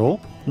ጀምሮ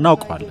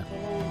እናውቀዋለን።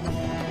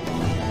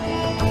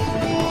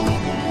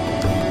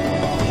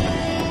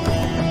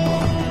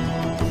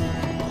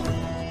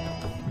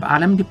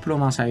 በዓለም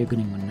ዲፕሎማሲያዊ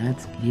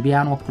ግንኙነት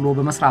ሊቢያን ወክሎ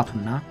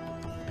በመስራቱና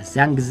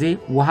በዚያን ጊዜ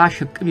ውሃ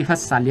ሽቅብ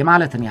ይፈሳል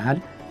የማለትን ያህል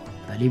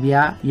በሊቢያ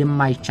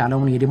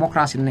የማይቻለውን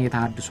የዲሞክራሲና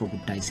የተሐድሶ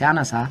ጉዳይ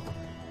ሲያነሳ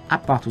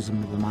አባቱ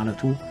ዝም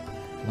በማለቱ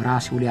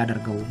ወራሲው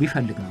ሊያደርገው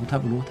ቢፈልግ ነው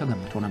ተብሎ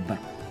ተገምቶ ነበር።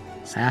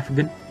 ሳይፍ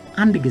ግን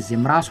አንድ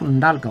ጊዜም ራሱን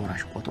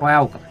እንዳልጋውራሽ ቆጥሮ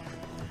አያውቅም።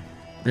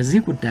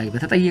 በዚህ ጉዳይ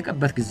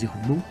በተጠየቀበት ጊዜ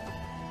ሁሉ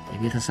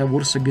የቤተሰብ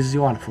ውርስ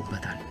ጊዜው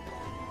አልፎበታል።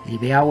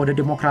 ሊቢያ ወደ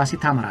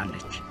ዲሞክራሲ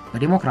ታመራለች፣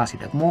 በዲሞክራሲ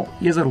ደግሞ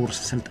የዘር ውርስ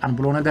ስልጣን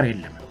ብሎ ነገር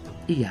የለም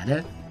እያለ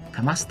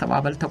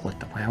ከማስተባበል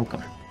ተቆጥቦ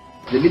አያውቅም።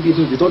 The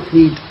Libyans, they don't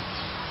need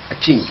a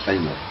king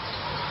anymore.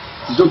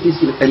 They don't need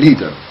a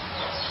leader,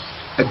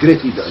 a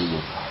great leader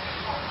anymore.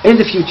 In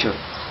the future,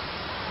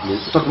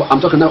 I'm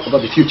talking now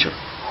about the future.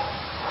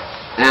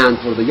 And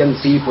for the young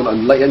people and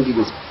young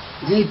people,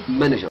 they need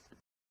managers.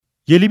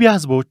 የሊቢያ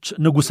ህዝቦች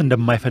ንጉስ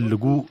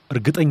እንደማይፈልጉ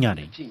እርግጠኛ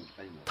ነኝ።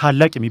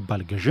 ታላቅ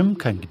የሚባል ገዥም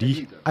ከእንግዲህ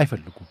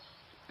አይፈልጉ።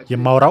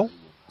 የማውራው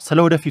ስለ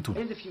ወደፊቱ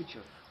ነው።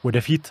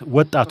 ወደፊት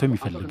ወጣቱ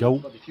የሚፈልገው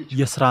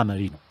የሥራ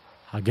መሪ ነው።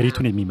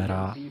 ሀገሪቱን የሚመራ፣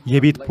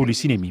 የቤት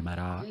ፖሊሲን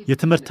የሚመራ፣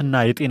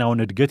 የትምህርትና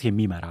የጤናውን እድገት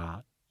የሚመራ፣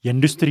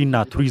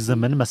 የኢንዱስትሪና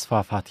ቱሪዝምን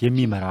መስፋፋት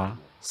የሚመራ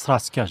ስራ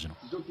አስኪያጅ ነው።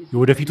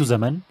 የወደፊቱ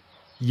ዘመን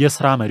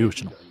የሥራ መሪዎች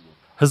ነው።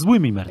 ህዝቡ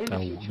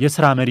የሚመርጠው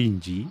የሥራ መሪ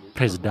እንጂ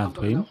ፕሬዝዳንት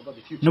ወይም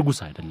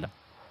ንጉስ አይደለም።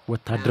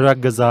 ወታደራዊ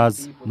አገዛዝ፣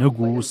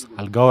 ንጉስ፣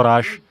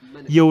 አልጋወራሽ፣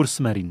 የውርስ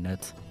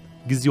መሪነት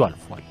ጊዜው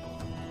አልፏል።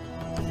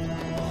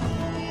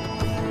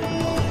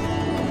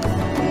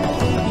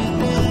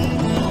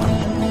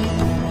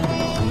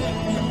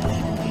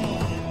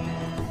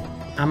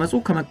 አመጹ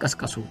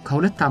ከመቀስቀሱ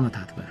ከሁለት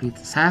ዓመታት በፊት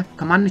ሳይፍ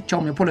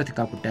ከማንኛውም የፖለቲካ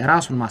ጉዳይ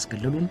ራሱን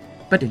ማስገለሉን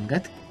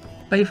በድንገት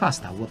በይፋ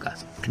አስታወቀ።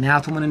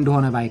 ምክንያቱ ምን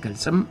እንደሆነ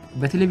ባይገልጽም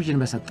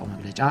በቴሌቪዥን በሰጠው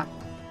መግለጫ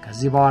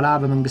ከዚህ በኋላ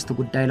በመንግስት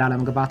ጉዳይ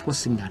ላለመግባት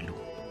ወስኛለሁ።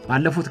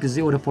 ባለፉት ጊዜ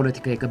ወደ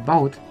ፖለቲካ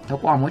የገባሁት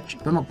ተቋሞች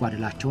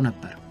በመጓደላቸው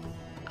ነበር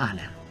አለ።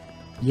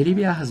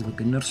 የሊቢያ ህዝብ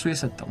ግን እርሱ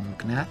የሰጠው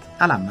ምክንያት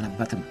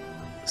አላመነበትም።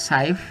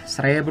 ሳይፍ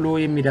ስራዬ ብሎ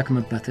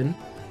የሚደክምበትን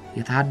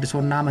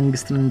የተሐድሶና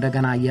መንግስትን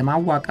እንደገና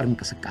የማዋቀር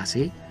እንቅስቃሴ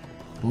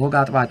በወግ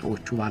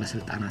አጥባቂዎቹ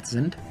ባለስልጣናት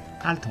ዘንድ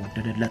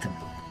አልተወደደለትም።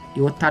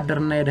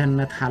 የወታደርና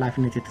የደህንነት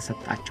ኃላፊነት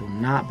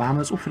የተሰጣቸውና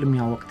በአመጹ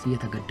ፍልሚያ ወቅት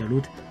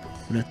የተገደሉት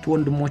ሁለቱ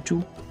ወንድሞቹ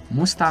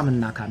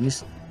ሙስታምና ካሚስ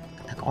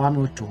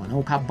ተቃዋሚዎቹ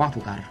ሆነው ከአባቱ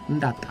ጋር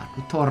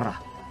እንዳጣሉ ተወራ።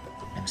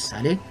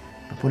 ለምሳሌ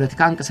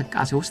በፖለቲካ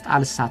እንቅስቃሴ ውስጥ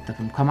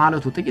አልሳተፍም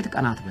ከማለቱ ጥቂት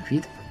ቀናት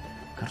በፊት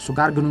ከእርሱ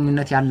ጋር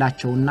ግንኙነት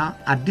ያላቸውና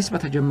አዲስ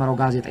በተጀመረው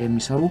ጋዜጣ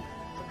የሚሰሩ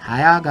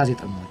 20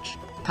 ጋዜጠኞች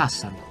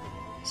ታሰሩ።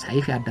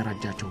 ሳይፍ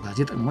ያደራጃቸው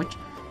ጋዜጠኞች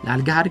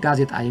ለአልጋሃድ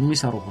ጋዜጣ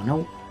የሚሰሩ ሆነው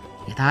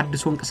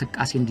የተሐድሶ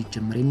እንቅስቃሴ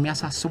እንዲጀምር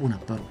የሚያሳስቡ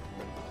ነበሩ።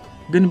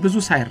 ግን ብዙ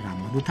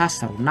ሳይራመዱ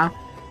ታሰሩና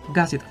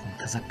ጋዜጣው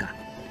ተዘጋ።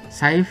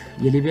 ሳይፍ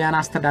የሊቢያን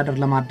አስተዳደር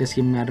ለማደስ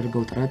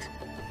የሚያደርገው ጥረት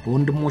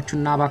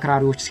በወንድሞቹና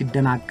በአክራሪዎች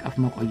ሲደናቀፍ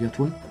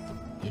መቆየቱን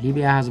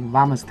የሊቢያ ህዝብ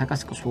በአመጽ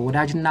ተቀስቅሶ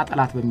ወዳጅና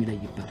ጠላት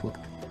በሚለይበት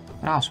ወቅት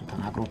ራሱ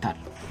ተናግሮታል።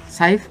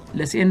 ሳይፍ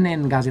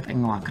ለሲኤንኤን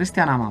ጋዜጠኛዋ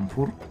ክርስቲያና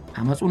ማንፉር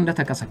አመጹ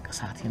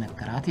እንደተቀሰቀሳት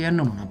የነገራት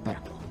ይህንኑ ነበር።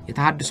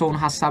 የተሐድሶውን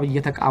ሐሳብ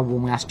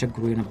እየተቃወሙ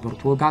ያስቸግሩ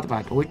የነበሩት ወግ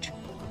አጥባቂዎች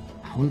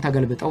አሁን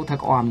ተገልብጠው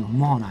ተቃዋሚ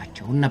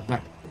መሆናቸውን ነበር።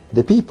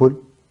 The people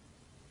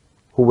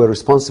who were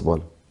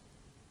responsible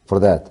for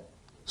that,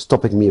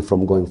 stopping me from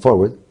going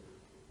forward,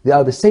 they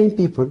are the same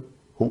people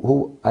who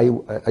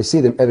I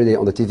see them every day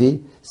on the TV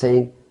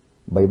saying,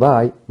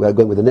 bye-bye, we are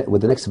going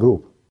with the next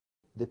group.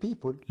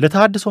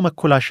 ለተሐድሶ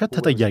መኮላሸት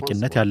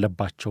ተጠያቂነት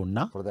ያለባቸውና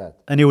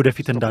እኔ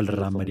ወደፊት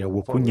እንዳልራመድ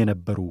ያወቁኝ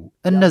የነበሩ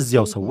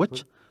እነዚያው ሰዎች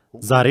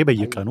ዛሬ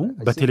በየቀኑ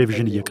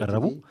በቴሌቪዥን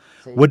እየቀረቡ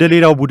ወደ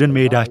ሌላው ቡድን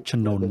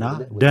መሄዳችን ነውና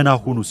ደና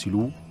ሁኑ ሲሉ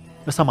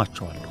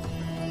እሰማቸዋለሁ።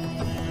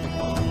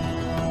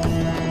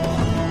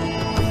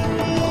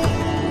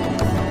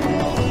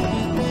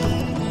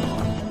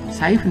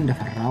 ሳይፍ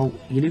እንደፈራው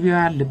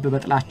የሊቢያን ልብ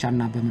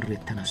በጥላቻና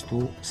በምሬት ተነስቶ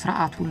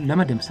ስርዓቱን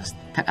ለመደምሰስ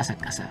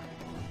ተቀሰቀሰ።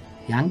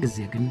 ያን ጊዜ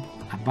ግን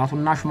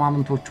አባቱና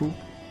ሹማምንቶቹ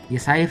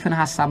የሳይፍን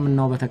ሐሳብ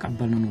ምነው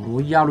በተቀበልን ኖሮ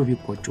እያሉ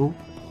ቢቆጩ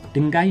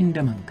ድንጋይ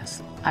እንደመንከስ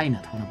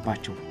አይነት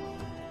ሆነባቸው።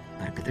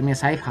 በርግጥም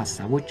የሳይፍ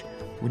ሐሳቦች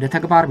ወደ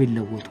ተግባር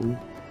ቢለወጡ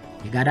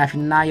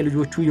የጋዳፊና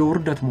የልጆቹ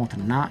የውርደት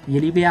ሞትና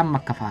የሊቢያን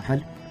መከፋፈል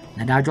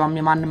ነዳጇም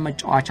የማንም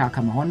መጫወቻ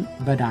ከመሆን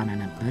በዳነ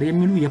ነበር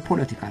የሚሉ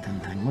የፖለቲካ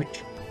ተንታኞች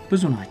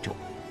ብዙ ናቸው።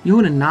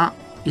 ይሁንና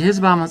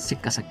የህዝብ አመጽ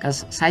ሲቀሰቀስ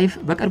ሳይፍ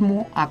በቀድሞ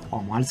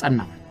አቋሙ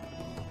አልጸናም።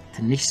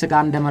 ትንሽ ስጋ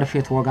እንደ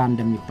መርፌት ወጋ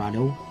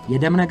እንደሚባለው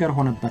የደም ነገር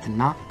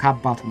ሆነበትና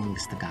ከአባቱ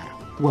መንግስት ጋር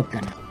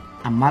ወገነ።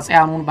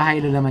 አማጽያኑን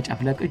በኃይል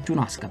ለመጨፍለቅ እጁን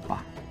አስገባ።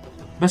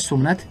 በሱ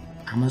እምነት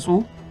አመጹ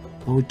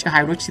በውጭ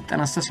ኃይሎች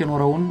ሲጠነሰስ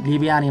የኖረውን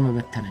ሊቢያን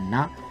የመበተንና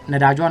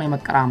ነዳጇን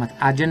የመቀራመት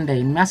አጀንዳ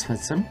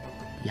የሚያስፈጽም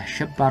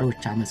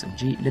ያሸባሪዎች አመጽ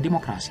እንጂ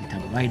ለዲሞክራሲ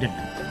ተብሎ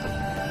አይደለም።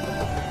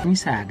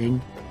 ሳያገኝ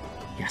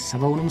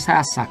ያሰበውንም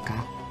ሳያሳካ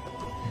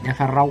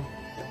እንደፈራው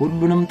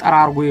ሁሉንም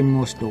ጠራርጎ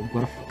የሚወስደው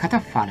ጎርፍ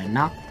ከተፋለና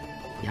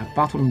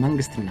የአባቱን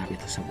መንግስትና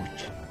ቤተሰቦች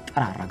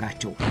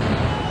ጠራረጋቸው።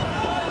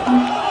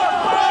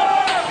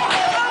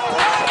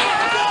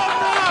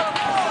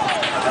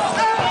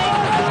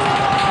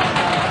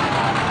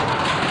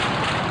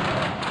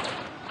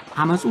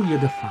 አመጹ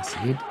የገፋ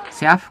ሲሄድ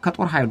ሲያፍ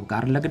ከጦር ኃይሉ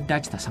ጋር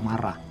ለግዳጅ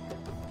ተሰማራ።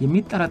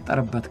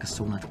 የሚጠረጠርበት ክስ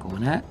እውነት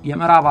ከሆነ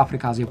የምዕራብ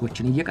አፍሪካ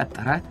ዜጎችን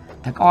እየቀጠረ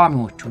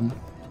ተቃዋሚዎቹን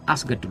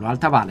አስገድሏል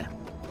ተባለ።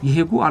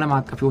 የሄጉ ዓለም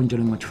አቀፍ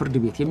የወንጀለኞች ፍርድ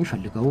ቤት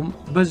የሚፈልገውም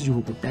በዚሁ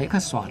ጉዳይ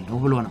ከሰዋለሁ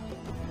ብሎ ነው።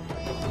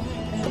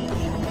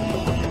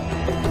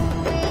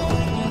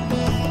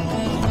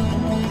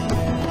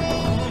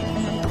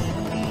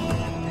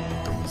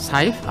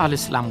 ሳይፍ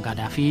አልእስላም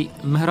ጋዳፊ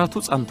ምህረቱ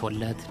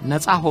ጸንቶለት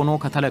ነፃ ሆኖ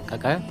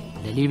ከተለቀቀ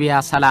ለሊቢያ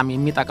ሰላም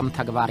የሚጠቅም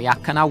ተግባር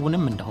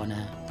ያከናውንም እንደሆነ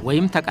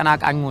ወይም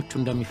ተቀናቃኞቹ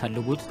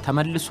እንደሚፈልጉት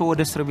ተመልሶ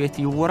ወደ እስር ቤት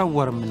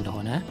ይወረወርም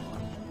እንደሆነ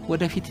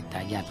ወደፊት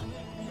ይታያል።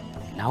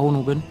 ለአሁኑ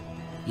ግን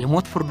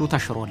የሞት ፍርዱ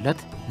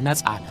ተሽሮለት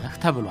ነፃ ነህ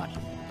ተብሏል።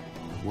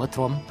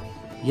 ወትሮም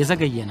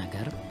የዘገየ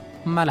ነገር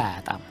መላ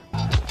ያጣም።